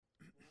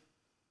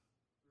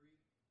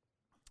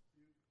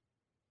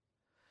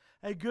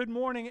Hey, good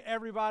morning,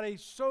 everybody.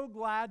 So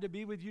glad to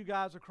be with you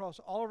guys across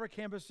all of our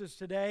campuses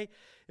today.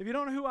 If you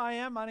don't know who I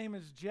am, my name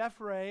is Jeff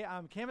Ray.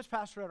 I'm campus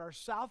pastor at our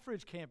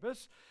Southridge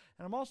campus,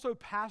 and I'm also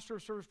pastor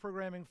of service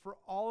programming for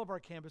all of our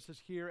campuses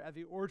here at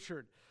the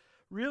Orchard.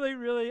 Really,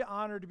 really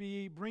honored to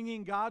be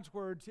bringing God's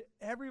Word to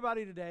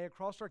everybody today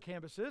across our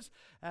campuses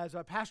as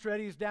Pastor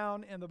Eddie is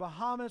down in the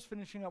Bahamas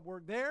finishing up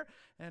work there,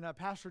 and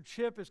Pastor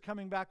Chip is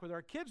coming back with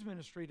our kids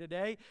ministry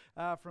today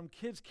from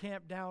Kids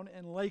Camp down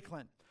in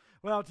Lakeland.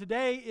 Well,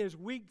 today is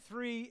week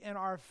 3 in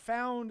our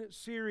Found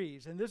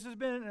series, and this has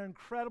been an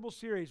incredible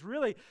series.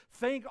 Really,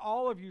 thank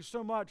all of you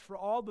so much for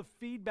all the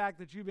feedback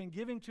that you've been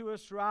giving to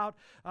us throughout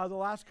the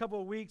last couple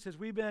of weeks as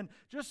we've been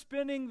just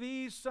spending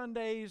these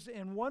Sundays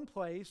in one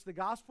place, the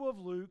Gospel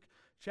of Luke,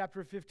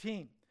 chapter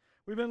 15.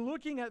 We've been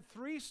looking at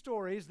 3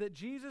 stories that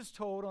Jesus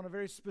told on a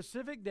very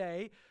specific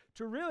day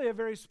to really a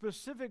very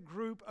specific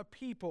group of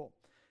people.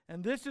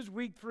 And this is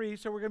week 3,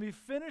 so we're going to be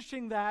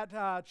finishing that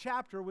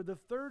chapter with the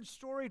 3rd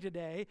story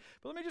today.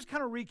 But let me just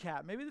kind of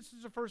recap. Maybe this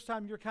is the first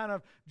time you're kind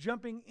of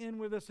jumping in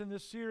with us in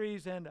this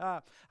series, and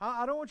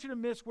I don't want you to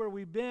miss where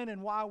we've been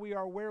and why we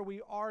are where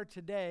we are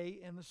today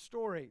in the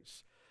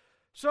stories.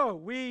 So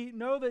we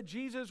know that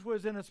Jesus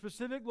was in a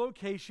specific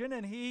location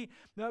and he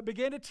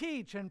began to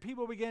teach and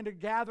people began to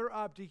gather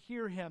up to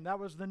hear him. That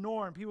was the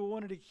norm. People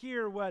wanted to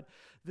hear what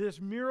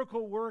this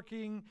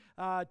miracle-working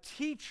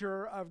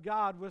teacher of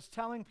God was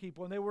telling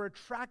people, and they were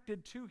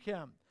attracted to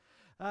him.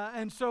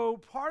 And so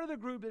part of the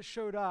group that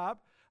showed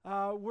up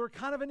we're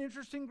kind of an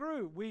interesting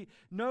group. We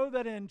know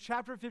that in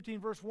chapter 15,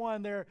 verse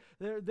 1,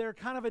 they're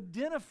kind of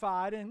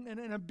identified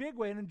in a big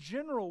way, in a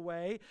general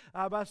way,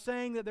 by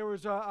saying that there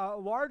was a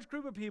large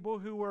group of people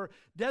who were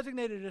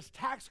designated as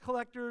tax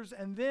collectors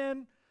and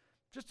then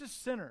just as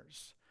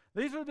sinners.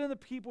 These would have been the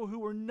people who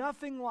were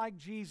nothing like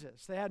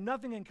Jesus. They had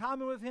nothing in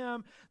common with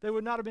him. They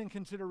would not have been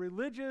considered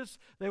religious.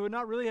 They would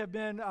not really have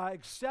been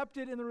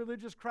accepted in the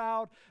religious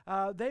crowd.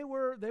 They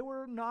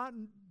were not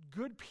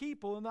good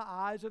people in the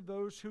eyes of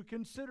those who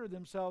consider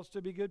themselves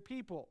to be good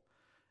people.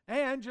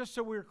 And just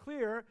so we're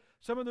clear,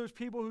 some of those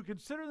people who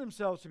consider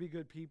themselves to be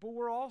good people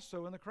were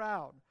also in the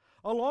crowd.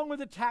 Along with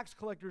the tax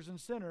collectors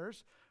and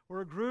sinners,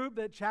 were a group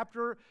that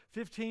chapter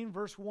 15,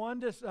 verse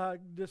 1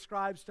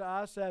 describes to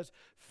us as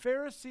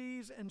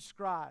Pharisees and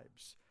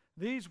scribes.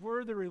 These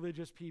were the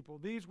religious people.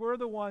 These were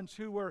the ones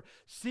who were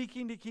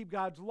seeking to keep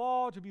God's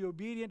law, to be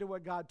obedient to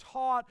what God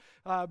taught,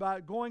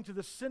 by going to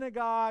the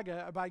synagogue,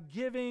 by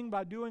giving,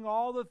 by doing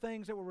all the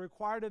things that were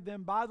required of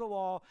them by the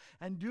law,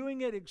 and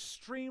doing it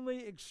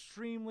extremely,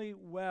 extremely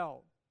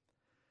well.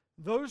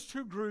 Those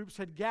 2 groups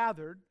had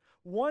gathered,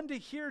 one to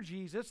hear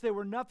Jesus. They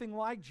were nothing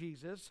like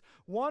Jesus.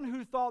 One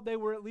who thought they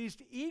were at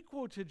least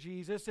equal to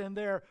Jesus in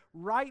their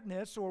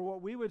rightness, or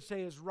what we would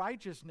say is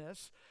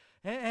righteousness.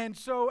 And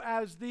so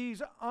as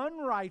these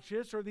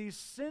unrighteous or these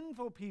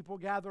sinful people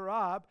gather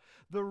up,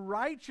 the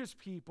righteous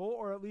people,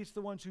 or at least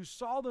the ones who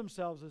saw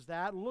themselves as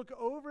that, look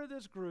over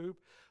this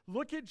group,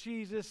 look at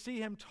Jesus, see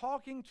him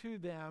talking to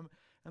them,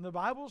 and the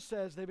Bible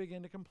says they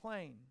begin to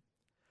complain.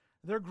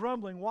 They're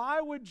grumbling. Why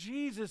would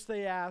Jesus,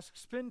 they ask,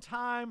 spend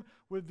time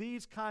with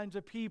these kinds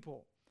of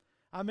people?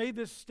 I made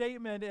this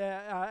statement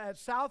at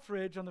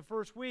Southridge on the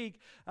first week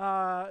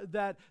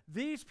that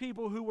these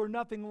people who were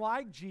nothing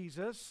like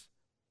Jesus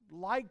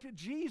liked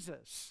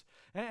Jesus.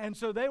 And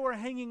so they were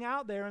hanging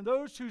out there, and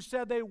those who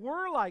said they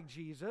were like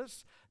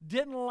Jesus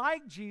didn't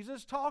like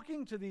Jesus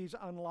talking to these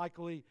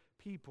unlikely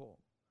people.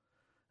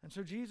 And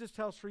so Jesus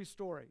tells 3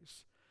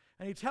 stories.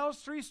 And he tells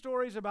 3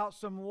 stories about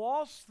some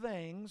lost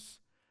things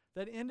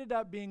that ended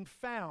up being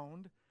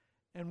found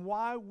and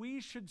why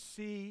we should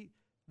see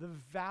the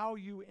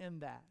value in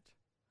that.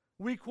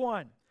 Week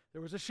 1,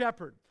 there was a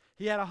shepherd.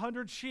 He had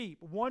 100 sheep.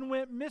 One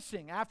went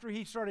missing. After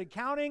he started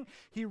counting,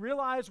 he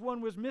realized one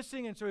was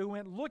missing, and so he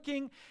went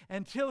looking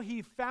until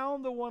he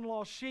found the one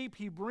lost sheep.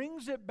 He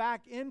brings it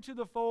back into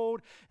the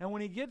fold, and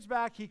when he gets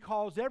back, he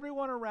calls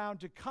everyone around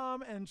to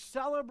come and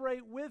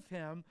celebrate with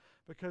him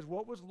because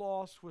what was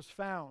lost was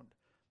found.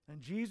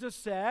 And Jesus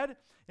said,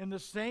 in the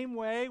same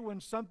way, when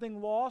something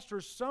lost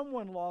or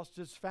someone lost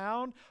is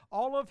found,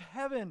 all of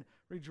heaven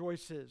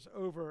rejoices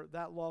over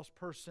that lost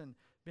person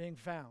being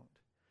found.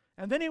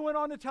 And then he went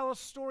on to tell a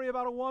story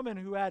about a woman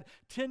who had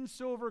 10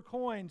 silver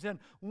coins, and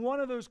one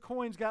of those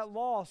coins got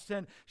lost,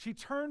 and she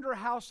turned her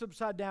house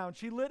upside down.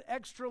 She lit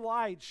extra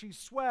lights, she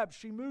swept,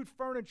 she moved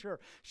furniture.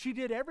 She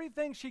did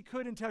everything she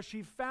could until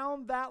she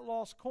found that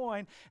lost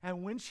coin,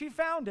 and when she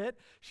found it,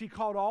 she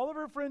called all of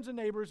her friends and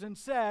neighbors and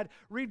said,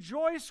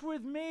 "Rejoice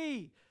with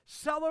me,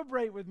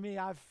 celebrate with me,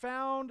 I've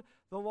found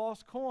the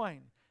lost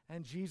coin."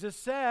 And Jesus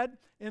said,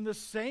 in the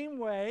same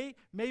way,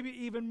 maybe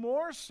even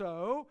more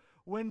so,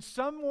 when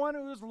someone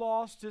who is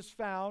lost is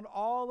found,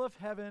 all of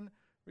heaven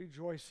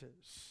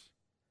rejoices.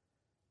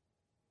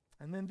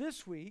 And then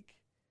this week,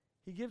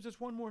 he gives us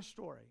one more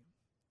story.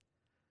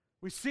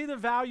 We see the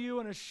value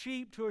in a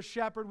sheep to a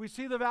shepherd. We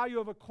see the value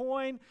of a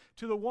coin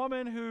to the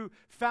woman who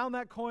found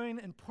that coin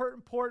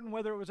important,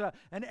 whether it was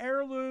an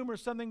heirloom or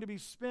something to be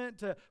spent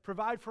to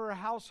provide for her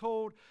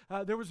household.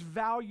 There was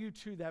value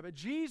to that. But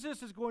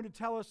Jesus is going to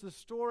tell us the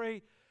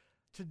story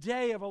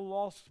today of a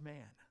lost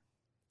man.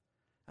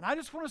 And I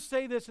just want to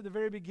say this at the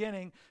very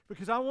beginning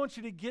because I want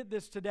you to get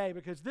this today,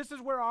 because this is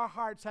where our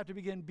hearts have to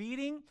begin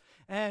beating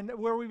and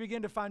where we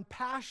begin to find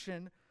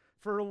passion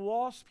for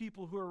lost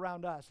people who are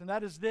around us. And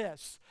that is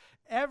this: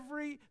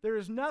 there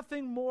is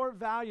nothing more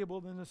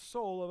valuable than the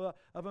soul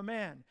of a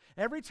man.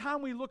 Every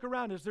time we look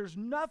around us, there's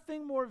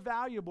nothing more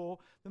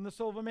valuable than the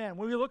soul of a man.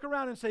 When we look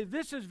around and say,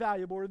 this is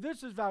valuable, or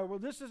this is valuable,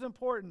 this is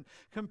important,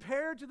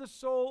 compared to the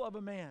soul of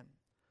a man,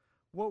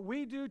 what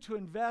we do to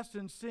invest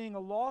in seeing a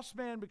lost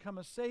man become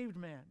a saved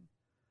man,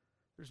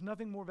 there's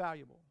nothing more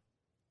valuable.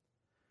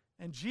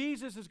 And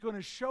Jesus is going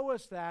to show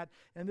us that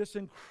in this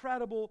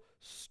incredible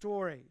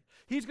story.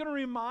 He's going to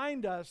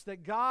remind us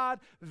that God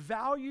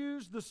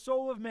values the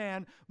soul of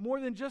man more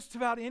than just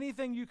about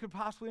anything you could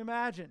possibly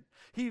imagine.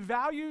 He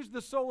values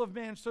the soul of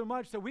man so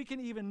much that we can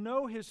even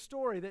know his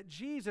story, that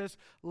Jesus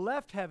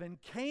left heaven,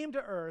 came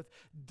to earth,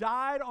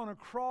 died on a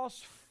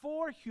cross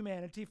for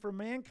humanity, for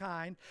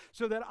mankind,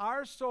 so that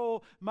our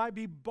soul might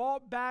be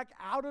bought back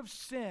out of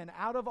sin,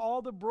 out of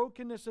all the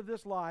brokenness of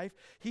this life.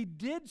 He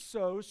did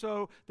so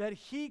that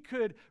he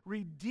could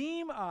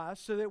redeem us,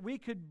 so that we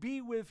could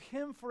be with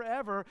him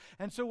forever.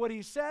 And so what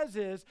he says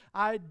is,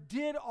 I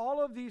did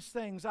all of these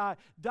things. I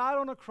died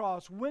on a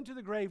cross, went to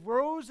the grave,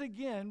 rose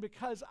again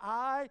because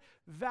I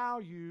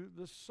value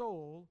the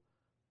soul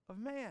of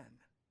man.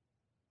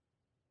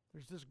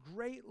 There's this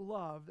great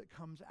love that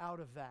comes out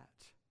of that.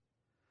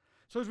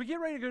 So as we get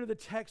ready to go to the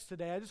text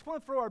today, I just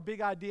want to throw our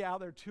big idea out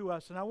there to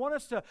us. And I want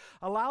us to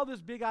allow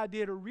this big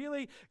idea to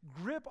really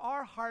grip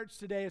our hearts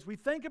today as we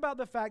think about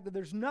the fact that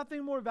there's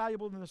nothing more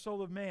valuable than the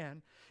soul of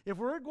man. If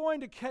we're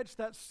going to catch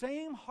that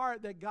same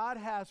heart that God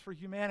has for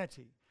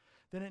humanity,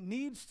 then it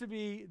needs to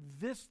be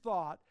this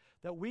thought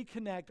that we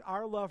connect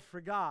our love for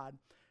God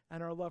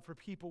and our love for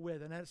people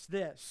with. And that's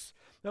this: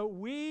 that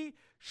we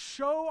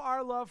show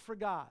our love for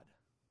God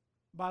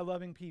by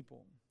loving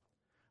people.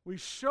 We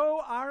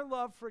show our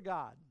love for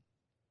God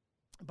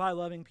by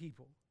loving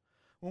people.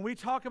 When we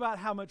talk about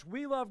how much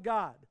we love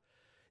God,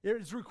 it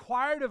is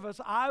required of us,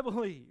 I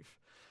believe,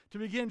 to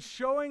begin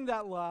showing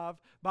that love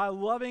by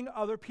loving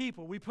other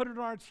people. We put it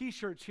on our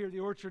t-shirts here at the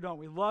Orchard, don't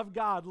we? Love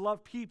God,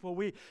 love people.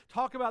 We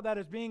talk about that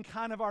as being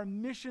kind of our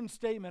mission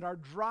statement, our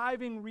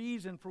driving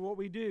reason for what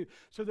we do,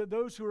 so that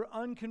those who are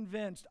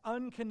unconvinced,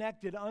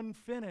 unconnected,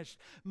 unfinished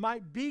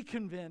might be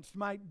convinced,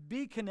 might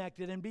be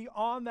connected, and be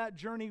on that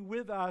journey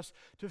with us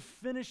to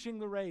finishing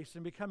the race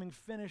and becoming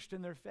finished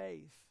in their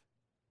faith.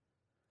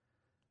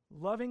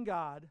 Loving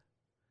God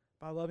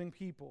by loving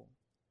people.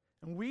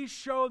 And we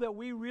show that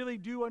we really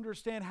do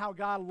understand how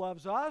God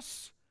loves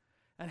us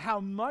and how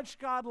much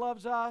God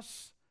loves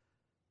us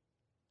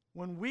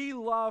when we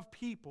love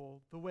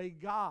people the way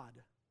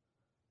God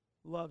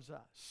loves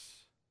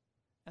us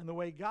and the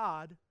way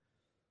God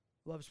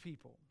loves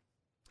people.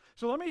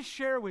 So let me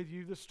share with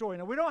you the story.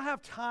 Now, we don't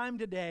have time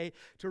today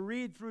to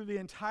read through the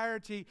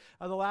entirety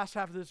of the last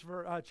half of this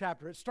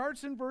chapter. It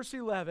starts in verse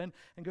 11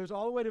 and goes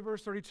all the way to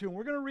verse 32. And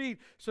we're going to read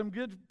some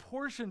good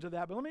portions of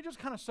that. But let me just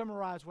kind of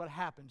summarize what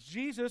happens.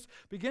 Jesus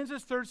begins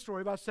his third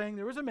story by saying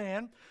there was a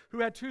man who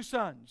had two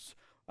sons,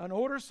 an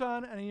older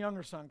son and a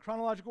younger son.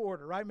 Chronological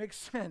order, right? Makes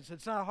sense.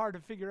 It's not hard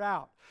to figure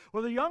out.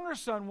 Well, the younger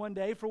son one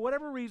day, for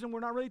whatever reason, we're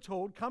not really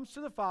told, comes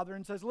to the father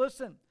and says,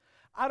 listen,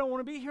 I don't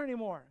want to be here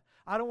anymore.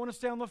 I don't want to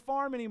stay on the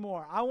farm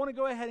anymore. I want to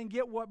go ahead and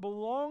get what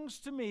belongs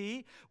to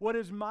me, what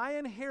is my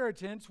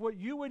inheritance, what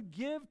you would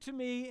give to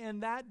me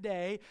in that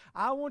day.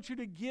 I want you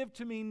to give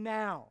to me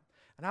now.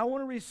 And I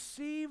want to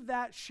receive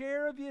that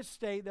share of the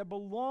estate that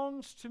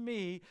belongs to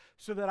me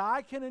so that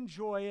I can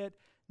enjoy it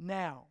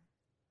now.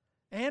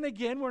 And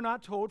again, we're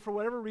not told, for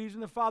whatever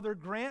reason, the father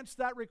grants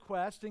that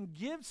request and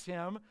gives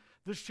him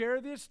the share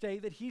of the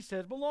estate that he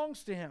says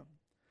belongs to him.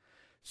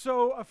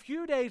 So a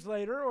few days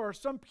later, or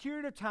some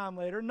period of time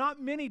later,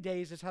 not many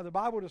days is how the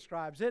Bible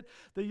describes it,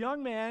 the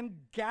young man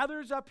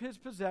gathers up his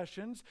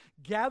possessions,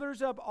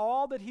 gathers up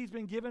all that he's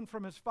been given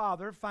from his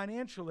father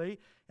financially,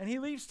 and he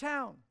leaves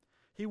town.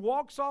 He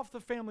walks off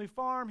the family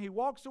farm, he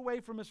walks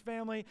away from his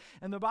family,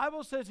 and the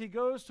Bible says he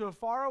goes to a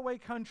faraway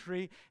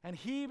country, and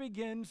he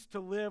begins to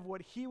live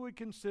what he would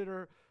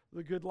consider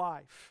the good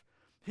life.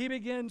 He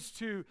begins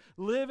to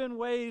live in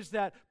ways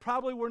that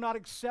probably were not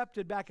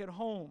accepted back at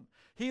home.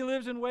 He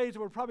lives in ways that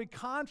were probably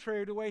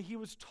contrary to the way he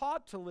was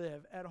taught to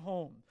live at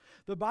home.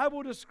 The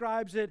Bible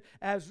describes it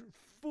as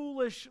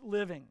foolish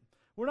living.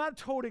 We're not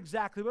told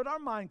exactly, but our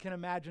mind can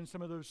imagine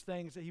some of those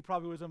things that he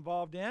probably was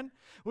involved in.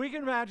 We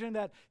can imagine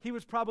that he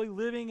was probably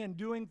living and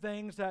doing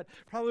things that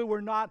probably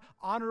were not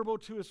honorable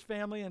to his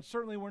family and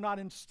certainly were not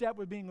in step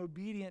with being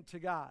obedient to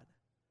God.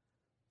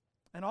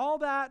 And all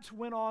that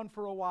went on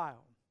for a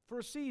while, for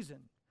a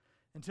season,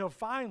 until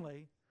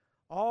finally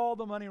all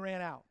the money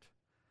ran out.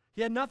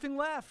 He had nothing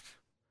left.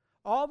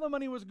 All the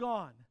money was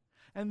gone.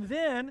 And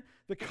then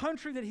the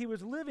country that he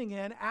was living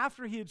in,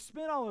 after he had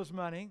spent all his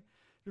money,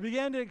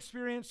 began to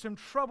experience some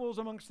troubles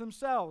amongst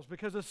themselves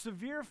because a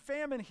severe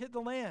famine hit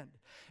the land.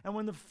 And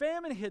when the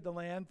famine hit the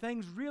land,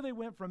 things really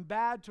went from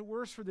bad to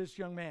worse for this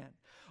young man.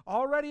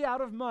 Already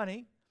out of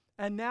money,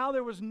 and now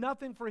there was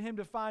nothing for him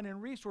to find in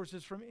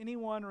resources from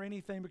anyone or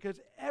anything because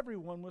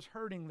everyone was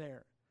hurting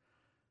there.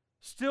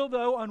 Still,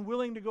 though,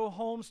 unwilling to go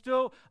home,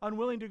 still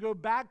unwilling to go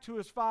back to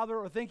his father,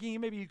 or thinking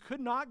maybe he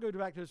could not go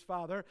back to his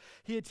father,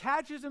 he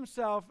attaches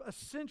himself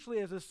essentially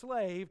as a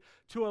slave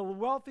to a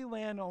wealthy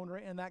landowner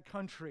in that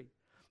country.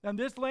 And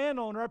this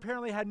landowner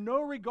apparently had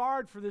no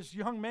regard for this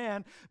young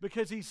man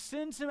because he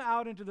sends him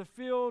out into the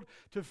field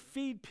to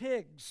feed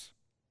pigs.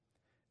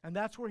 And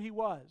that's where he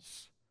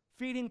was,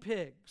 feeding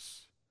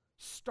pigs,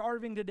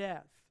 starving to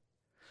death.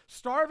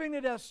 Starving to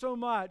death so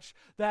much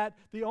that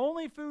the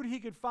only food he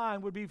could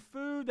find would be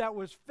food that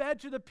was fed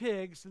to the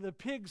pigs, and the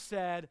pigs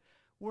said,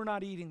 "We're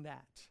not eating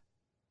that."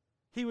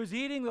 He was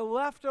eating the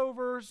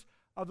leftovers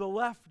of the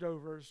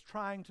leftovers,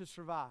 trying to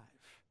survive.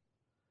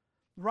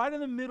 Right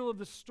in the middle of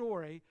the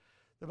story,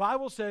 the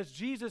Bible says,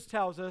 Jesus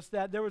tells us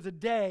that there was a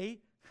day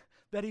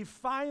that he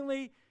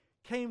finally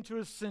came to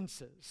his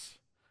senses.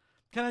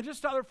 Can I just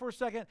stop there for a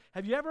second?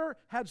 Have you ever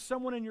had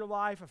someone in your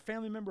life, a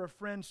family member, a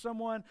friend,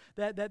 someone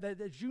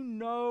that you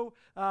know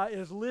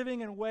is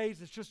living in ways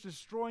that's just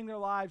destroying their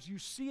lives? You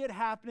see it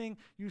happening.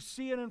 You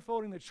see it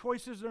unfolding, the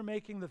choices they're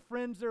making, the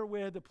friends they're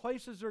with, the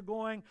places they're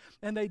going,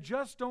 and they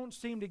just don't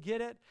seem to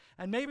get it.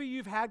 And maybe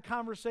you've had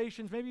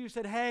conversations. Maybe you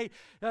said, hey,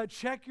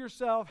 check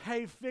yourself.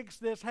 Hey, fix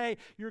this. Hey,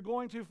 you're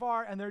going too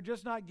far, and they're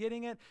just not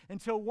getting it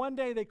until one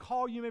day they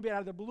call you maybe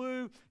out of the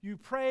blue. You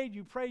prayed.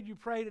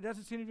 It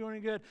doesn't seem to be doing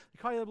any good. They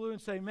call you out of the blue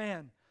and say,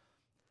 man,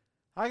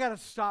 I got to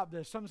stop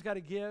this. Something's got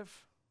to give.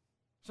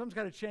 Something's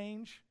got to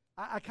change.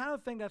 I kind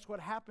of think that's what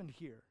happened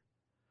here.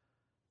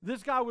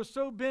 This guy was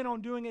so bent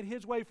on doing it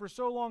his way for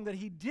so long that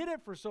he did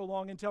it for so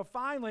long until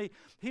finally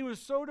he was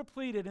so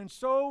depleted and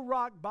so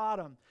rock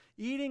bottom,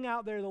 eating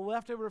out there the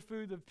leftover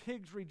food the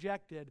pigs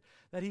rejected,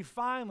 that he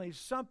finally,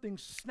 something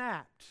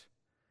snapped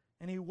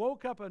and he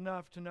woke up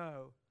enough to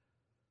know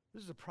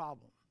this is a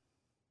problem.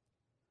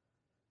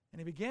 And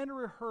he began to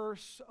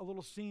rehearse a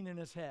little scene in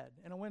his head.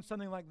 And it went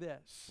something like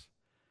this.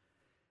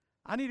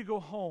 I need to go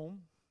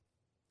home,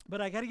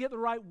 but I got to get the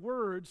right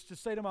words to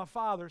say to my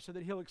father so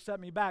that he'll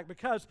accept me back,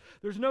 because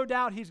there's no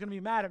doubt he's going to be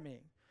mad at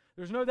me.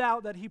 There's no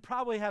doubt that he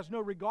probably has no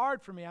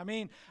regard for me. I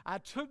mean, I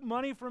took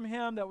money from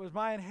him that was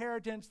my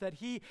inheritance that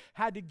he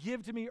had to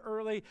give to me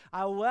early.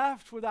 I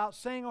left without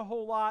saying a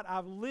whole lot.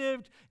 I've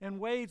lived in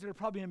ways that are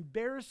probably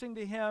embarrassing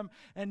to him,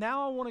 and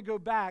now I want to go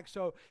back.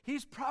 So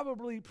he's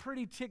probably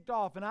pretty ticked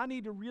off, and I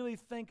need to really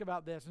think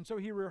about this. And so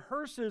he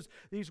rehearses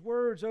these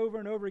words over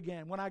and over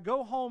again. When I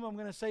go home, I'm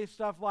going to say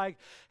stuff like,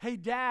 hey,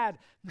 Dad,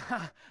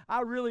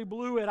 I really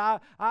blew it.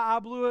 I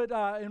blew it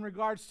in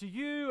regards to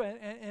you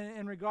and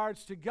in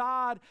regards to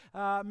God.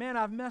 Man,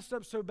 I've messed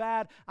up so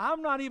bad.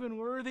 I'm not even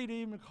worthy to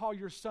even call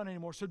your son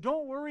anymore. So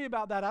don't worry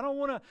about that. I don't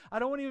want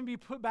to even be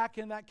put back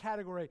in that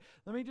category.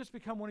 Let me just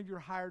become one of your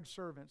hired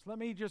servants. Let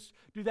me just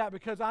do that,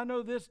 because I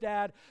know this,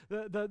 Dad,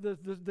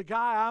 the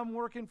guy I'm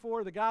working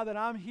for, the guy that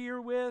I'm here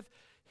with,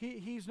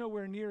 he's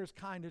nowhere near as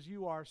kind as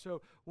you are.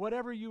 So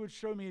whatever you would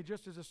show me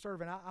just as a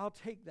servant, I'll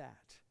take that.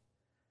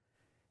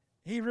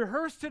 He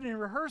rehearsed it and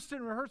rehearsed it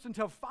and rehearsed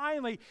until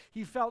finally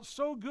he felt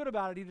so good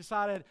about it, he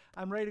decided,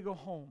 I'm ready to go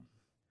home.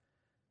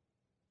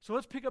 So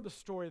let's pick up the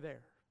story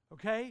there,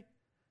 okay?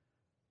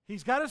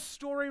 He's got his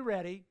story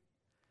ready.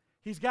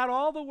 He's got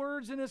all the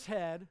words in his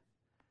head.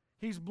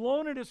 He's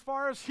blown it as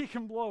far as he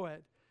can blow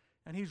it,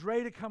 and he's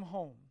ready to come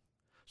home.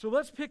 So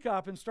let's pick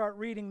up and start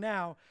reading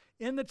now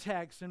in the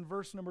text in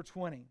verse number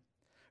 20.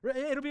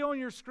 It'll be on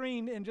your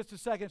screen in just a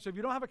second, so if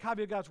you don't have a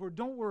copy of God's Word,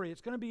 don't worry.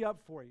 It's going to be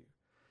up for you.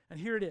 And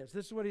here it is.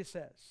 This is what he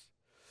says.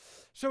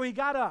 So he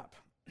got up.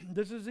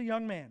 This is a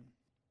young man.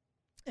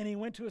 And he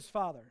went to his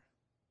father.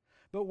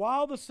 But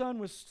while the son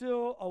was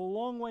still a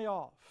long way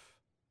off,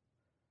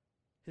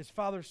 his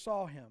father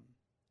saw him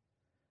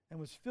and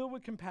was filled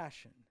with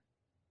compassion.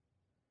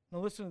 Now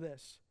listen to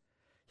this.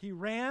 He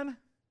ran,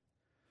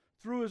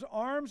 threw his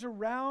arms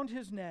around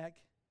his neck,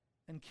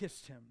 and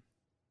kissed him.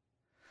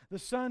 The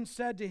son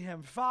said to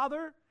him,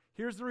 Father,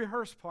 here's the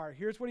rehearsed part.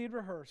 Here's what he'd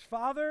rehearsed.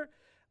 Father,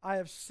 I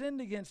have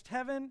sinned against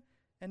heaven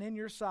and in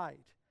your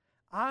sight.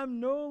 I'm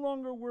no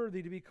longer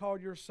worthy to be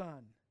called your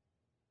son.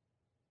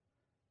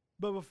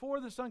 But before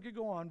the son could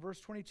go on,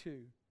 verse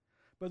 22,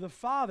 but the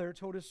father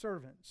told his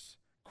servants,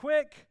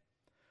 Quick,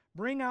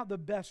 bring out the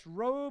best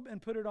robe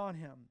and put it on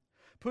him.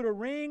 Put a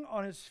ring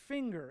on his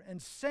finger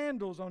and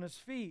sandals on his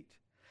feet.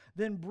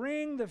 Then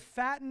bring the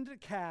fattened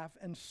calf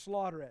and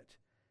slaughter it.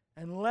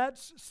 And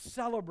let's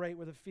celebrate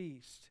with a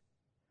feast.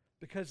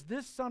 Because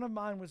this son of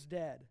mine was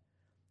dead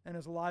and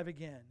is alive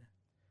again.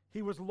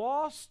 He was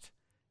lost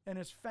and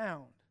is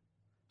found.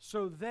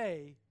 So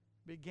they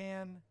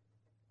began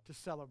to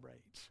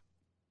celebrate.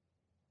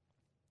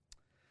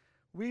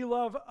 We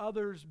love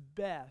others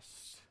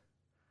best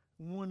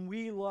when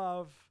we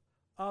love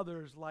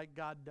others like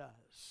God does.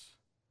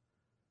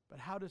 But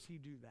how does he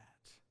do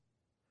that?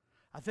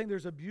 I think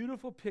there's a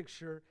beautiful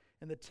picture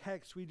in the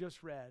text we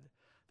just read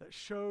that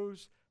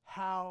shows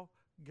how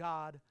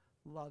God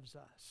loves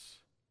us.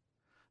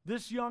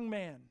 This young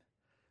man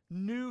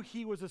knew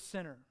he was a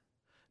sinner,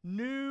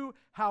 knew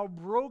how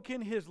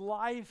broken his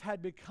life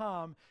had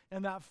become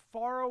in that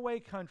faraway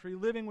country,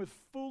 living with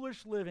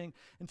foolish living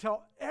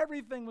until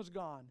everything was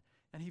gone,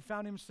 and he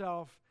found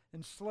himself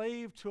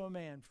enslaved to a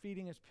man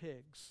feeding his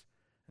pigs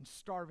and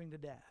starving to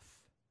death.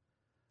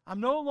 I'm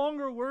no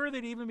longer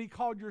worthy to even be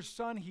called your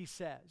son, he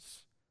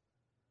says.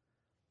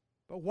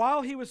 But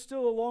while he was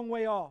still a long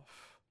way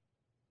off,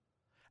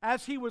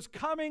 as he was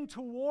coming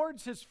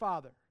towards his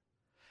father,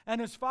 and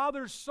his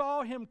father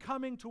saw him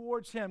coming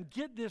towards him.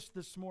 Get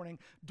this morning.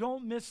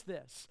 Don't miss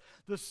this.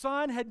 The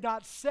son had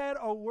not said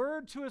a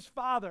word to his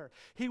father.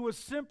 He was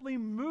simply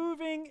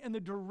moving in the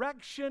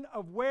direction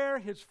of where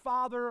his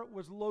father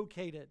was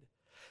located.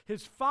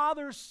 His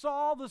father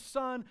saw the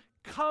son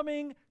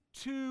coming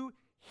to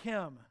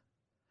him.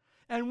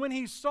 And when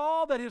he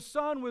saw that his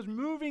son was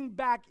moving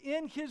back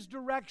in his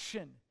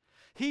direction,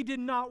 he did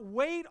not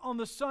wait on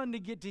the son to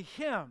get to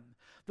him.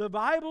 The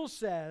Bible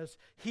says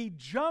he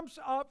jumps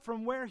up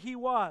from where he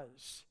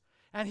was,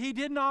 and he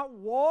did not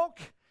walk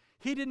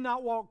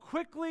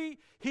quickly,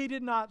 he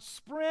did not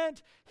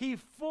sprint, he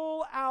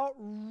full out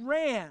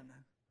ran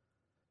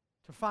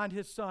to find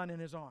his son in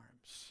his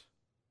arms.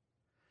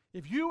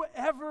 If you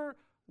ever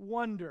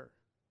wonder,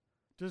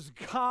 does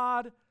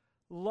God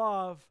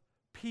love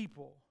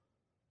people?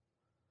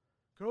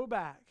 Go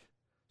back,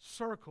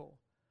 circle,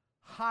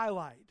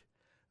 highlight,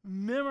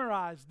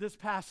 memorize this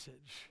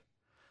passage.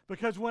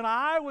 Because when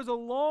I was a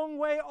long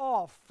way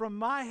off from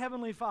my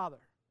Heavenly Father,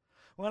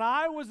 when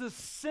I was a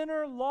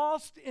sinner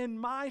lost in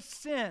my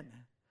sin,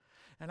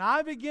 and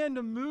I began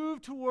to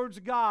move towards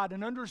God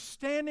and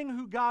understanding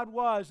who God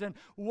was and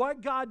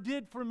what God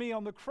did for me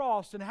on the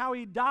cross and how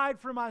He died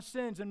for my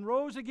sins and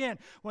rose again,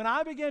 when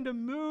I began to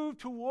move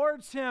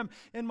towards Him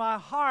in my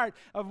heart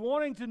of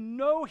wanting to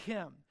know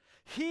Him,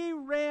 He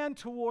ran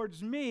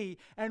towards me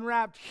and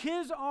wrapped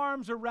His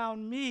arms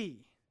around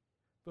me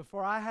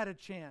before I had a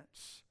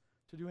chance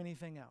to do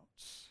anything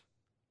else.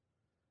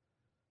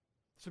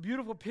 It's a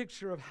beautiful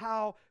picture of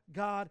how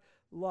God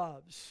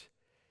loves.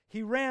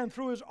 He ran,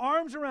 threw his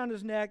arms around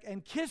his neck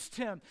and kissed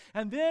him.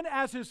 And then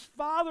as his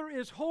father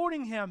is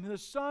holding him, the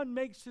son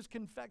makes his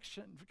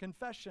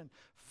confession,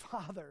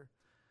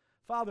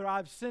 Father,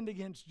 I've sinned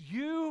against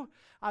you.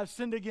 I've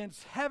sinned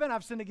against heaven.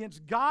 I've sinned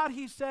against God,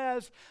 he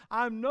says.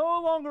 I'm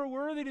no longer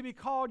worthy to be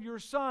called your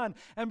son.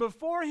 And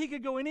before he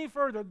could go any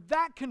further,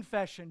 that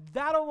confession,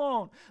 that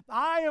alone,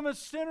 I am a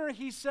sinner,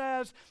 he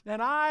says,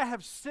 and I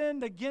have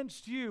sinned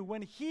against you.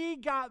 When he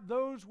got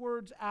those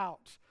words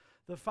out,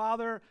 the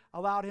father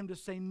allowed him to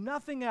say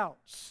nothing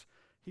else.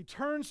 He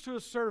turns to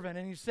a servant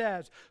and he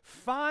says,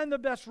 find the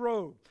best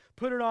robe,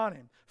 put it on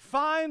him.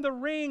 Find the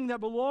ring that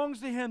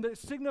belongs to him that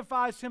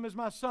signifies him as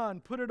my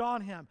son, put it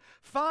on him.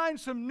 Find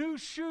some new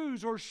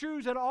shoes or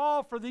shoes at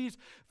all for these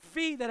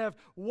feet that have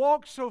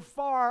walked so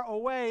far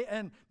away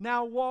and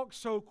now walk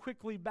so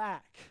quickly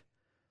back.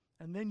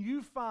 And then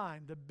you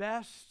find the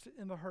best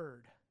in the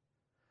herd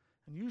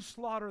and you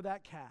slaughter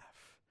that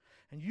calf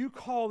and you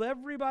call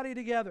everybody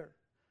together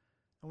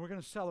and we're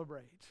going to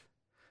celebrate.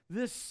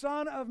 This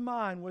son of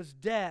mine was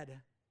dead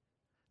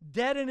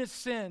in his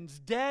sins,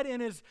 dead in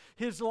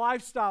his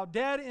lifestyle,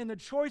 dead in the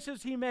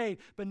choices he made,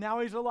 but now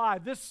he's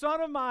alive. This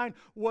son of mine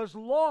was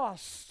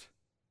lost,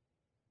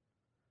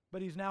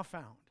 but he's now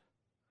found.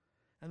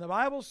 And the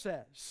Bible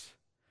says,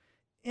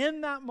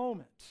 in that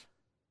moment,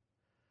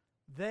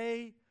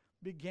 they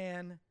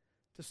began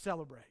to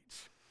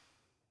celebrate.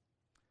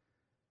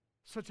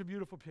 Such a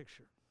beautiful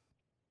picture.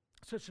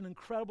 Such an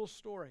incredible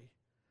story.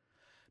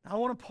 Now, I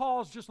want to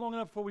pause just long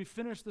enough before we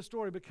finish the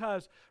story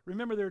because,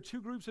 remember, there are two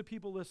groups of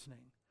people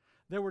listening.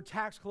 There were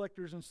tax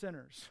collectors and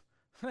sinners.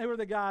 They were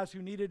the guys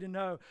who needed to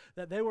know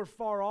that they were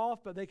far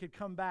off, but they could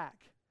come back.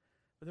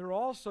 But there were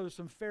also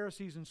some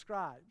Pharisees and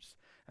scribes.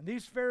 And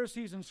these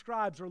Pharisees and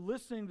scribes are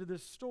listening to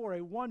this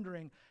story,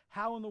 wondering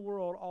how in the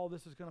world all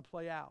this is going to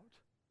play out.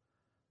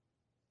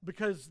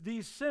 Because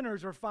these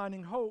sinners are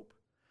finding hope.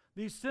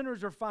 These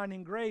sinners are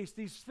finding grace.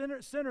 These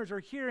sinners are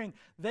hearing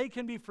they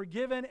can be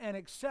forgiven and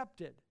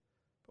accepted.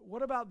 But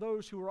what about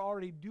those who are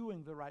already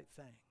doing the right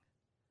thing?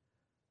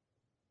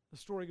 The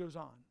story goes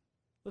on.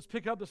 Let's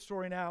pick up the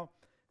story now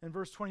in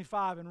verse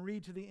 25 and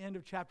read to the end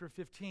of chapter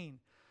 15.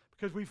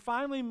 Because we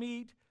finally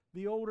meet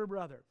the older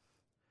brother.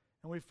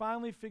 And we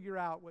finally figure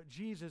out what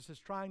Jesus is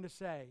trying to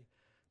say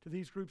to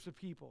these groups of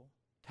people.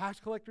 Tax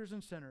collectors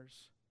and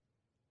sinners,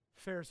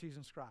 Pharisees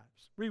and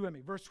scribes. Read with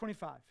me, verse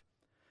 25.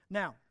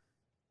 Now,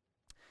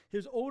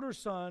 his older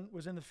son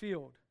was in the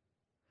field.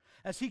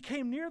 As he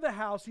came near the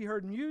house, he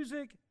heard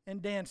music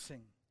and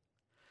dancing.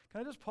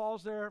 Can I just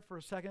pause there for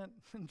a second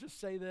and just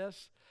say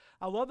this?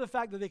 I love the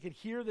fact that they could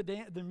hear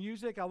the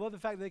music. I love the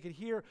fact that they could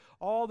hear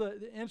all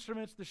the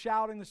instruments, the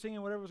shouting, the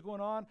singing, whatever was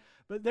going on.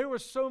 But there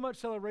was so much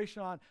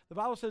celebration on. The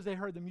Bible says they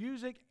heard the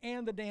music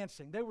and the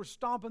dancing. They were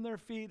stomping their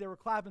feet. They were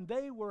clapping.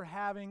 They were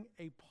having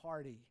a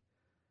party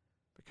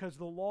because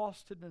the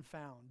lost had been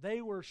found.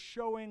 They were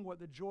showing what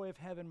the joy of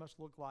heaven must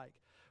look like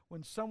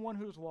when someone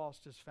who is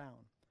lost is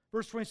found.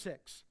 Verse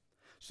 26.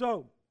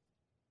 So,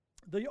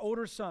 the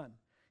older son,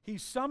 he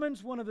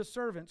summons one of the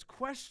servants,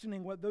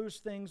 questioning what those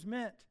things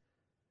meant.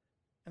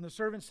 And the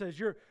servant says,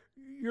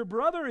 Your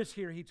brother is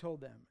here, he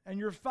told them, and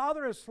your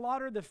father has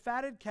slaughtered the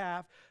fatted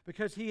calf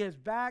because he is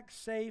back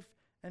safe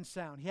and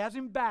sound. He has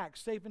him back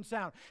safe and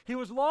sound. He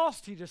was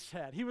lost, he just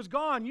said. He was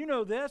gone. You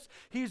know this.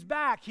 He's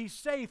back. He's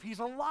safe. He's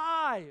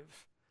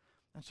alive.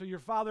 And so your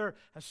father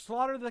has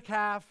slaughtered the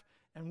calf,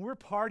 and we're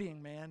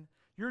partying, man.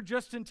 You're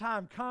just in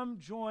time. Come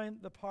join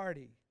the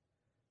party.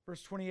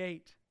 Verse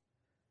 28.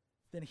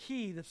 Then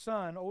he, the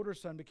son, older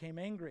son, became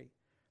angry,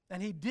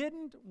 and he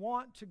didn't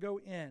want to go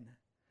in.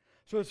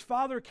 So his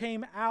father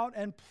came out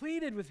and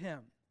pleaded with him.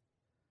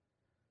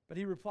 But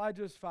he replied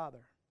to his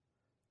father,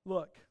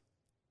 Look,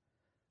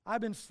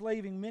 I've been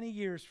slaving many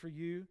years for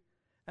you,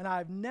 and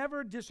I've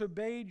never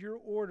disobeyed your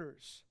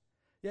orders.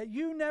 Yet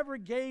you never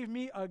gave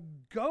me a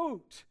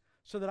goat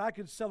so that I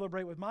could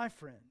celebrate with my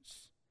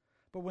friends.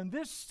 But when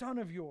this son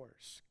of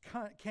yours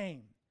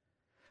came,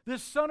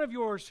 this son of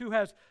yours who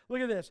has, look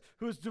at this,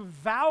 who has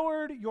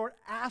devoured your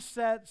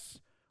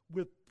assets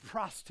with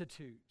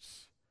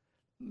prostitutes.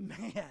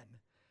 Man,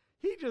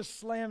 he just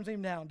slams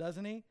him down,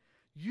 doesn't he?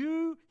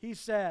 You, he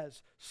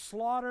says,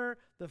 slaughter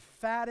the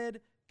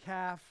fatted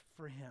calf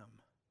for him.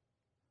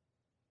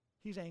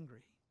 He's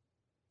angry.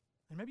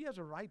 And maybe he has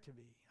a right to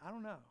be. I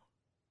don't know.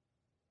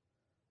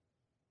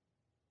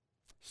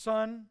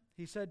 Son,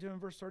 he said to him,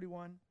 verse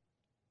 31,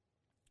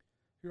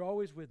 you're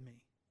always with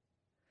me,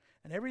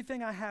 and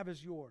everything I have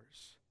is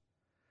yours.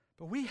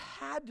 But we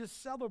had to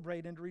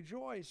celebrate and to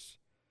rejoice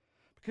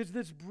because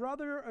this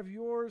brother of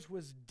yours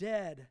was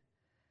dead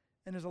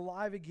and is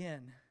alive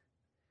again.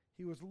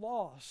 He was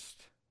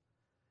lost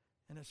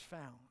and is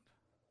found.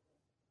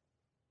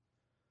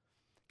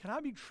 Can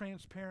I be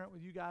transparent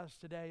with you guys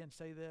today and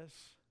say this?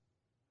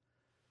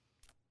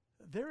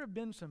 There have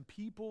been some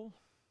people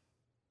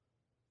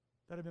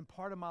that have been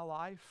part of my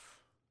life.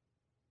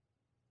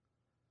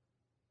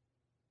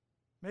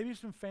 Maybe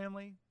some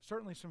family,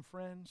 certainly some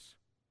friends,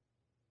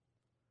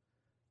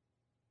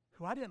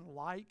 who I didn't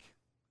like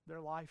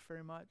their life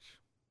very much.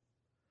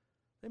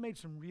 They made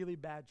some really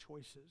bad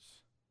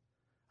choices.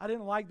 I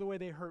didn't like the way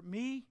they hurt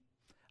me.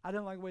 I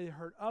didn't like the way they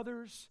hurt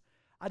others.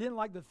 I didn't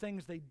like the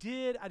things they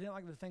did. I didn't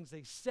like the things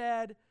they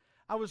said.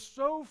 I was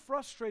so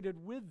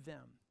frustrated with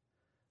them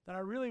that I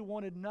really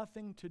wanted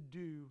nothing to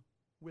do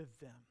with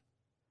them.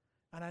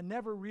 And I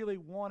never really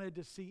wanted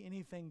to see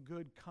anything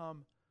good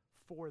come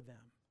for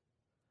them.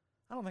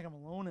 I don't think I'm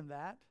alone in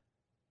that.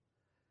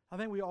 I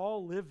think we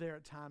all live there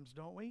at times,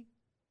 don't we?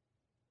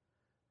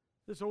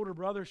 This older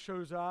brother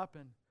shows up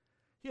and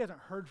he hasn't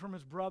heard from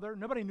his brother.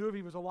 Nobody knew if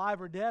he was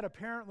alive or dead,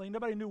 apparently.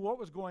 Nobody knew what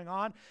was going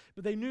on.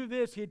 But they knew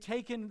this. He had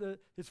taken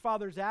his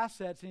father's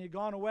assets and he had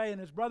gone away,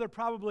 and his brother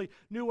probably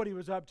knew what he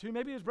was up to.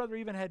 Maybe his brother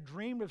even had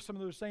dreamed of some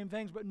of those same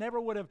things, but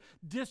never would have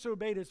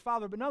disobeyed his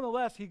father. But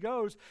nonetheless, he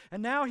goes,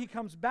 and now he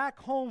comes back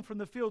home from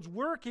the fields,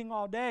 working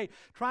all day,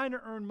 trying to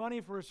earn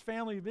money for his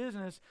family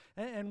business.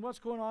 And what's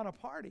going on? A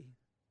party.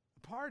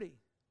 A party.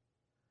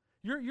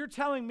 You're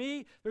telling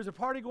me there's a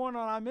party going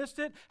on, I missed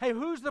it? Hey,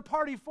 who's the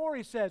party for,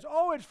 he says.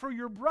 Oh, it's for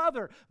your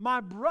brother,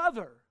 my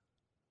brother.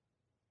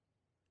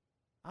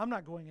 I'm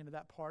not going into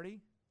that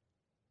party.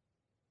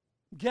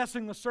 I'm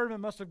guessing the servant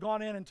must have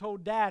gone in and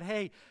told Dad,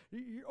 hey,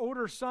 your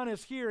older son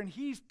is here and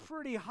he's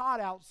pretty hot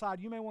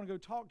outside. You may want to go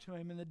talk to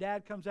him. And the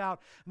dad comes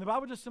out, and the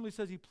Bible just simply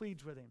says he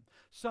pleads with him.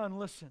 Son,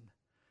 listen.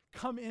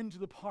 Come into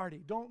the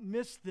party. Don't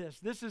miss this.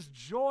 This is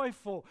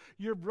joyful.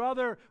 Your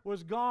brother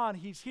was gone.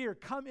 He's here.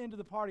 Come into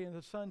the party. And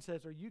the son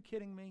says, are you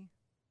kidding me?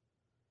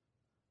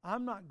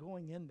 I'm not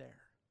going in there.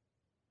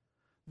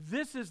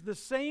 This is the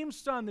same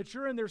son that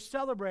you're in there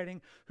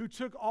celebrating who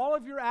took all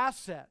of your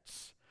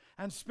assets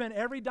and spent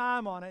every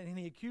dime on it, and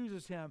he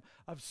accuses him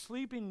of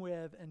sleeping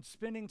with and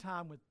spending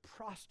time with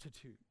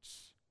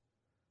prostitutes.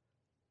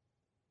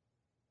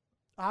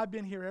 I've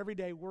been here every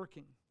day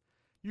working.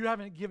 You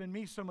haven't given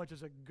me so much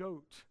as a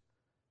goat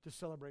to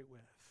celebrate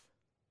with.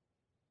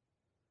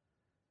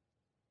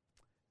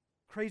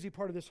 Crazy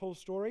part of this whole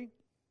story,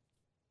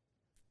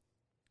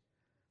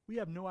 we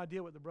have no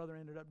idea what the brother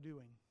ended up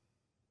doing.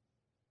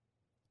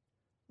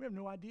 We have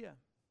no idea.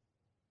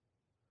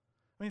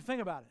 I mean,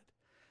 think about it.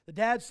 The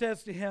dad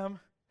says to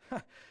him,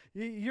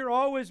 you're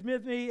always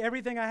with me,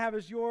 everything I have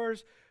is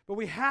yours, but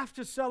we have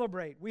to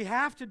celebrate. We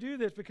have to do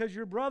this because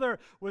your brother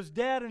was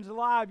dead and is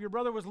alive. Your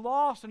brother was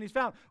lost and he's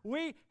found.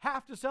 We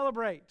have to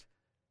celebrate.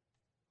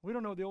 We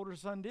don't know what the older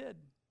son did.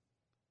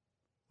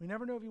 We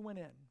never know if he went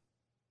in.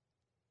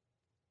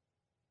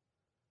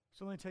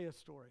 So let me tell you a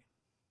story,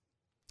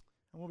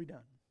 and we'll be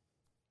done.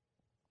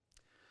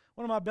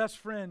 One of my best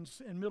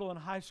friends in middle and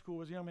high school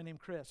was a young man named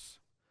Chris.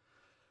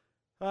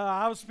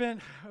 I spent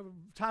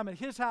time at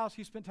his house.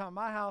 He spent time at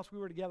my house. We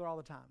were together all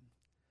the time.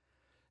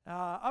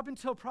 Up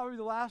until probably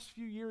the last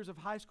few years of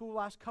high school,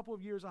 last couple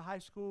of years of high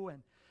school,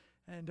 and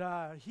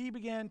And he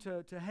began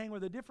to hang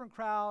with a different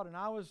crowd, and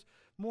I was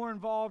more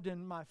involved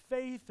in my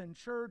faith and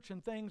church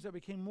and things that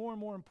became more and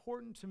more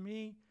important to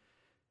me.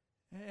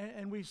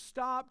 And we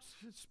stopped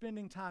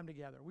spending time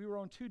together. We were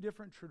on two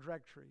different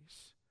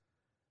trajectories.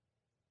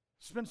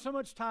 Spent so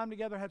much time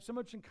together, had so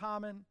much in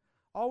common,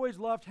 always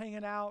loved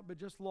hanging out, but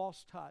just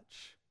lost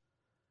touch.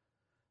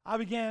 I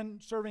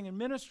began serving in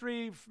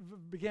ministry,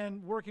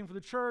 began working for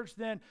the church,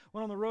 then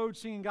went on the road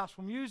singing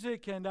gospel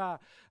music, and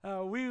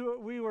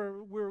we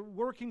were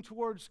working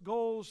towards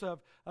goals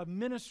of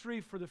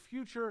ministry for the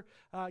future.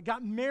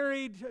 Got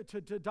married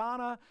to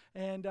Donna,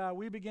 and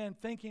we began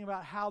thinking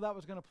about how that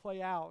was going to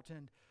play out.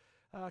 And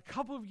a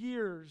couple of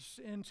years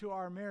into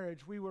our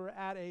marriage, we were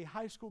at a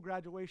high school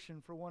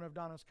graduation for one of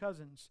Donna's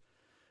cousins,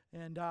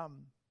 and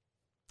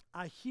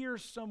I hear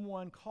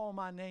someone call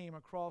my name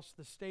across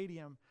the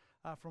stadium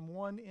from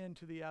one end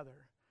to the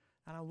other.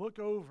 And I look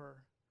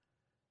over,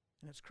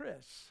 and it's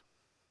Chris.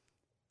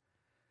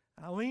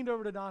 And I leaned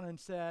over to Donna and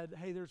said,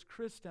 "Hey, there's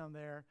Chris down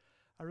there.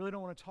 I really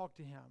don't want to talk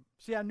to him."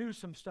 See, I knew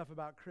some stuff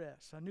about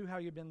Chris. I knew how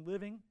he had been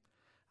living.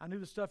 I knew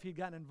the stuff he'd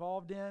gotten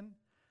involved in.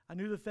 I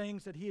knew the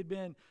things that he had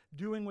been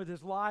doing with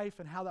his life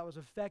and how that was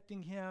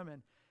affecting him,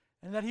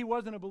 and that he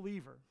wasn't a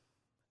believer.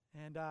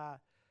 And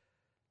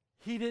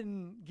he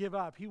didn't give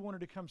up. He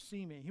wanted to come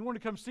see me. He wanted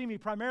to come see me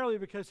primarily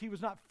because he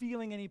was not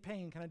feeling any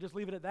pain. Can I just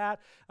leave it at that?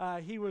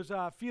 He was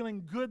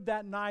feeling good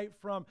that night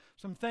from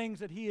some things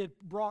that he had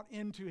brought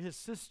into his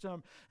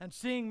system. And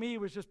seeing me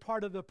was just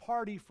part of the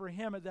party for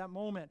him at that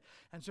moment.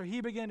 And so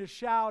he began to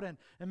shout and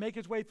make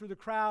his way through the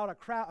crowd,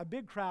 a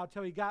big crowd,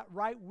 till he got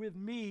right with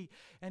me.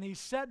 And he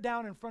sat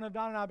down in front of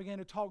Don, and I began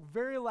to talk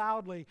very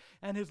loudly.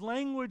 And his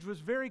language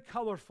was very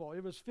colorful.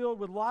 It was filled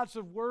with lots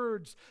of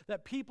words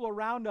that people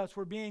around us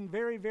were being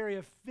very, very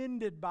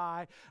offended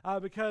by,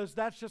 because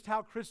that's just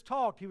how Chris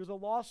talked. He was a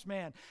lost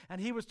man, and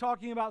he was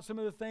talking about some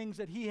of the things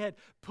that he had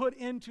put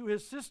into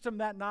his system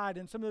that night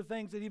and some of the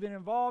things that he'd been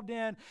involved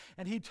in,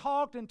 and he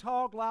talked and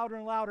talked louder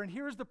and louder. And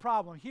here's the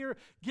problem.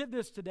 Get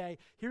this today.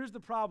 Here's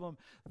the problem.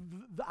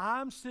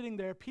 I'm sitting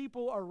there.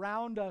 People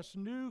around us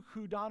knew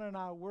who Donna and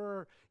I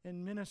were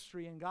in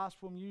ministry and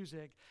gospel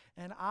music,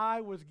 and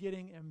I was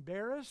getting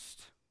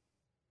embarrassed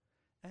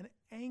and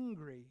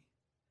angry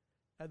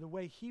at the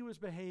way he was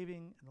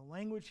behaving and the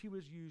language he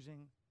was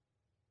using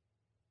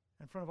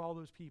in front of all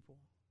those people.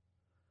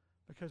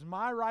 Because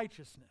my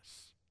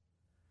righteousness,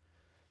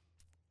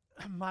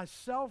 my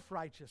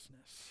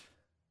self-righteousness,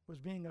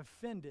 was being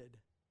offended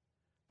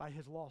by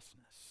his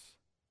lostness.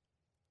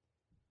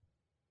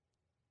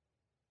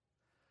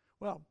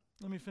 Well,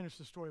 let me finish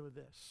the story with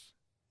this,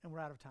 and we're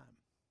out of time.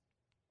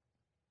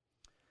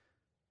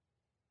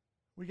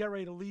 We got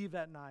ready to leave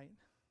that night,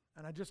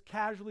 and I just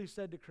casually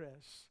said to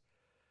Chris,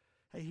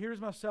 "Hey,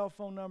 here's my cell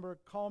phone number.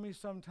 Call me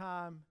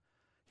sometime.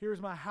 Here's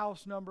my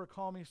house number.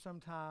 Call me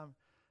sometime.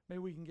 Maybe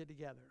we can get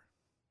together."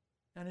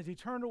 And as he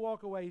turned to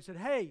walk away, he said,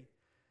 "Hey."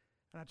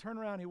 And I turned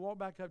around, he walked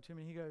back up to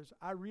me, and he goes,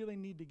 "I really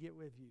need to get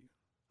with you."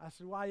 I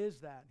said, "Why is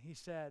that?" And he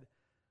said,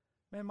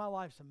 "Man, my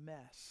life's a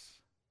mess.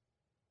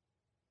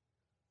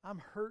 I'm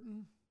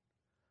hurting.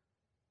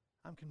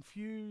 I'm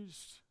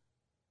confused.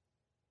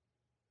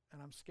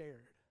 And I'm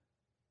scared."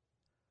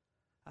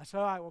 I said,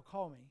 "All right, well,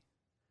 call me."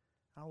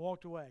 And I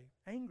walked away,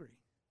 angry.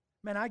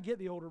 Man, I get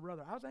the older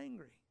brother. I was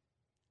angry.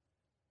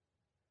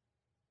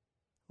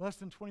 Less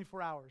than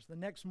 24 hours. The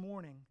next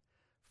morning,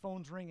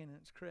 phone's ringing, and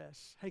it's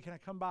Chris. "Hey, can I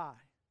come by?"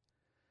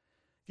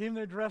 Gave him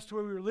the address to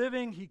where we were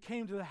living. He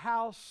came to the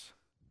house.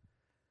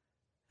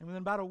 And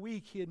within about a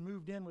week, he had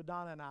moved in with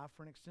Donna and I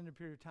for an extended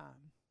period of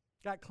time.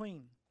 Got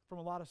clean from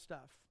a lot of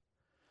stuff.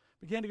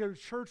 Began to go to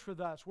church with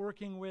us,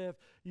 working with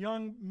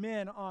young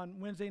men on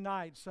Wednesday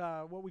nights,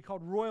 what we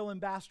called Royal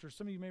Ambassadors.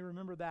 Some of you may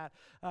remember that,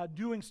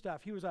 doing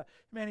stuff. He was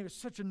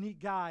such a neat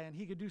guy, and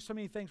he could do so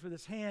many things with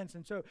his hands.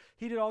 And so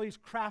he did all these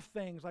craft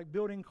things like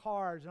building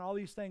cars and all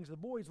these things. The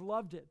boys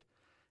loved it.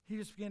 He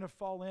just began to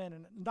fall in.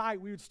 And at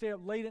night, we would stay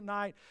up late at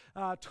night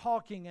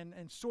talking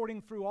and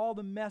sorting through all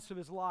the mess of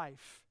his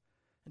life,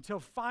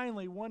 until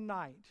finally one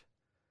night,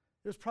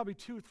 it was probably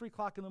 2 or 3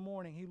 o'clock in the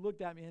morning, he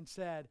looked at me and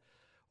said,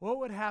 "What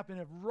would happen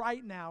if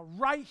right now,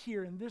 right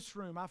here in this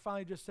room, I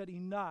finally just said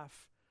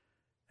enough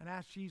and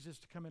asked Jesus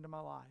to come into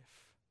my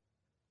life?"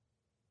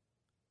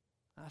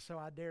 And I said,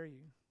 "I dare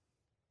you."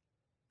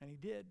 And he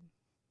did.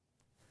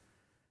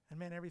 And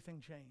man, everything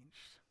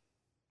changed.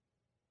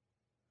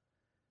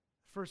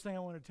 The first thing I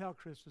wanted to tell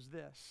Chris was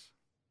this: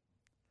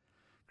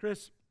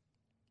 "Chris,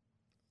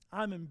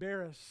 I'm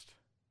embarrassed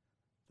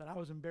that I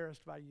was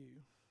embarrassed by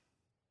you.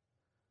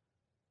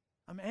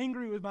 I'm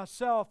angry with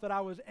myself that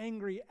I was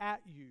angry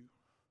at you.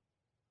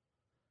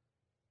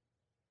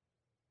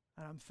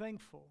 And I'm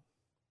thankful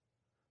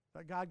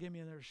that God gave me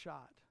another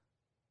shot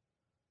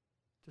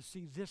to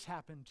see this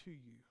happen to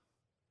you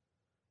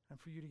and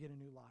for you to get a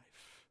new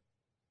life."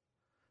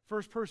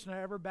 First person I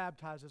ever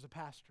baptized as a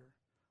pastor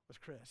was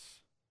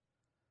Chris.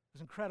 It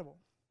was incredible.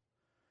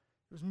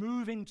 It was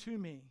moving to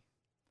me.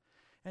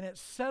 And it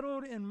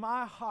settled in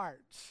my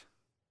heart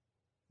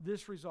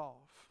this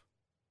resolve: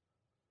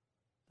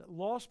 that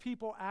lost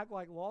people act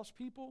like lost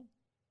people,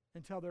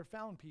 until they're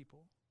found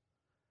people.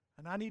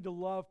 And I need to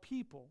love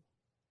people,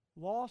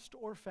 lost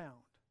or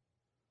found,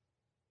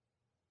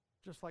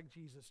 just like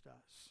Jesus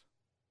does.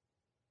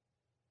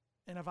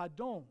 And if I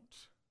don't,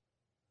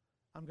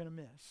 I'm going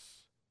to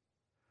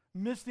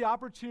miss the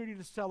opportunity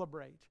to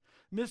celebrate,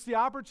 miss the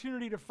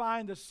opportunity to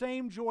find the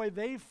same joy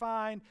they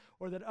find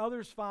or that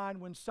others find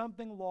when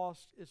something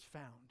lost is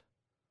found.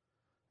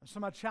 And so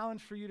my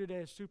challenge for you today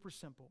is super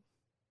simple.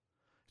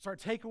 It's our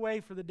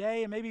takeaway for the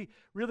day and maybe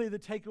really the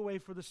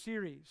takeaway for the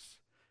series.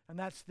 And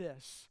that's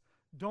this: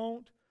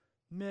 don't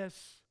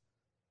miss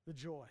the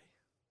joy.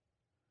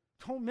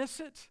 Don't miss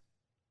it.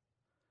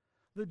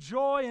 The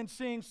joy in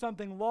seeing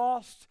something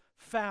lost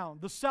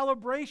found. The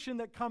celebration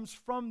that comes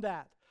from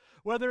that.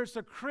 Whether it's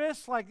a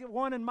Chris like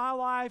one in my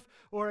life,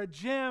 or a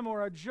Jim,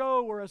 or a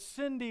Joe, or a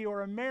Cindy,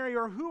 or a Mary,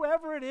 or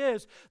whoever it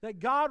is that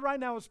God right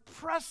now is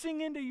pressing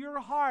into your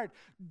heart,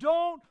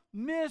 don't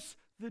miss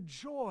the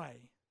joy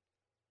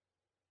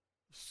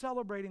of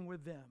celebrating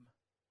with them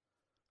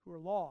who are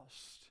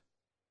lost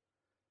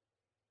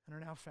and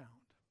are now found.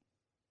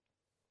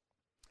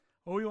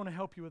 Well, we want to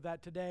help you with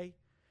that today.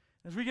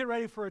 As we get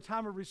ready for a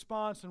time of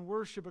response and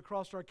worship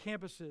across our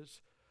campuses,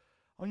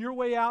 on your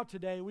way out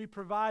today, we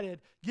provided,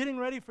 getting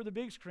ready for the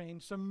big screen,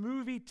 some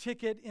movie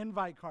ticket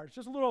invite cards.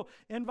 Just a little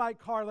invite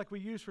card like we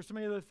use for so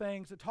many other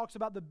things that talks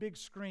about the big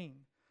screen.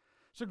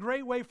 It's a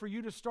great way for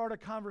you to start a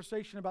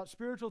conversation about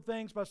spiritual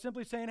things by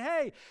simply saying,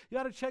 hey, you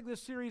got to check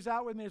this series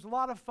out with me. There's a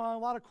lot of fun, a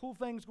lot of cool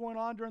things going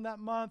on during that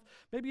month.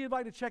 Maybe you'd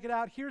like to check it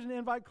out. Here's an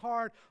invite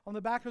card. On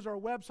the back is our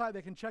website.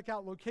 They can check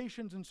out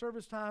locations and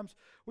service times.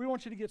 We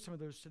want you to get some of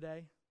those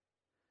today.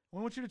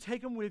 We want you to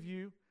take them with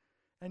you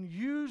and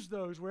use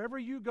those wherever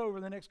you go over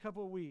the next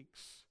couple of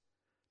weeks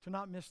to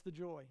not miss the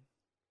joy,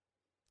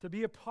 to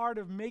be a part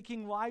of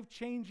making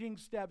life-changing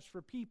steps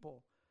for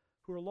people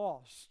who are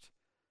lost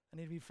and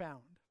need to be found.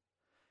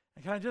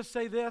 And can I just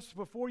say this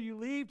before you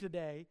leave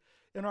today?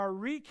 In our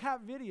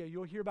recap video,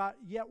 you'll hear about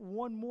yet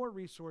one more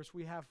resource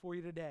we have for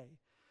you today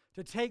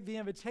to take the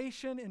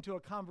invitation into a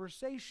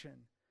conversation,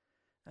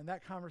 and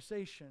that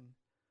conversation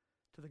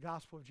to the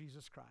gospel of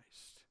Jesus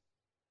Christ.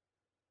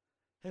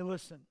 Hey,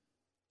 listen.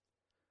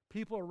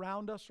 People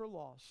around us are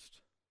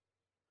lost.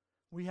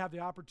 We have the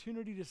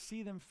opportunity to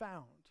see them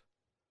found.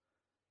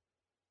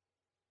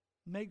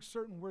 Make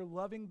certain we're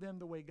loving them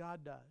the way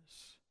God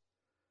does.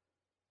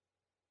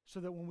 So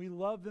that when we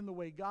love them the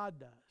way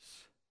God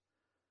does,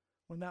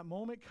 when that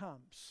moment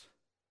comes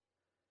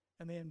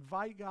and they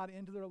invite God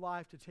into their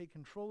life to take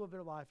control of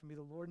their life and be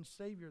the Lord and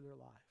Savior of their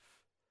life,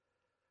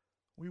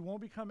 we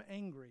won't become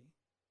angry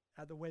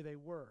at the way they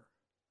were,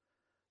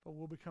 but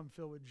we'll become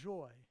filled with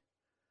joy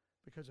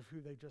because of who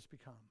they've just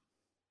become.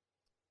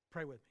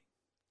 Pray with me.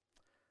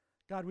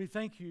 God, we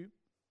thank you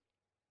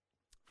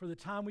for the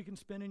time we can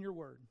spend in your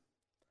word,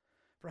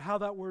 for how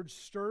that word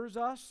stirs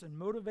us and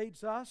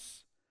motivates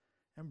us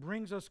and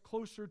brings us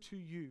closer to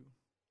you.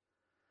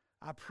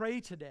 I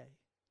pray today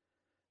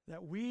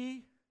that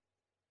we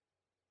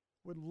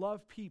would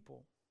love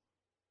people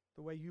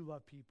the way you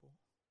love people,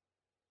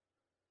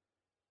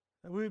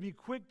 that we would be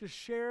quick to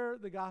share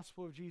the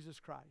gospel of Jesus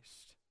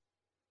Christ,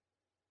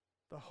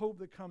 the hope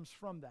that comes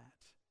from that,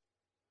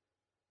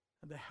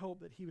 and the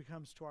help that he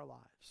becomes to our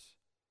lives.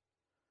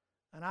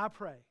 And I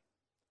pray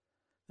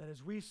that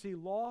as we see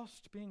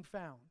lost being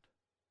found,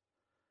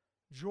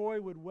 joy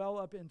would well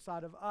up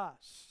inside of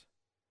us.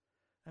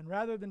 And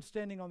rather than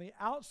standing on the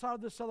outside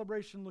of the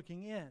celebration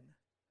looking in,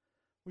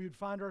 we would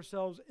find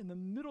ourselves in the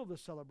middle of the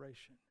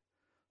celebration,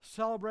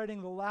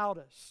 celebrating the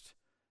loudest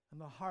and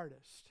the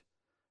hardest,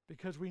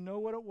 because we know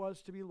what it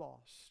was to be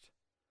lost,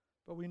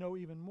 but we know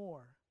even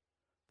more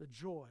the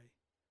joy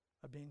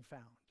of being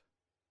found.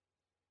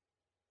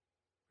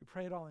 We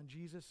pray it all in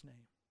Jesus'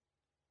 name.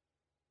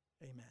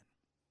 Amen.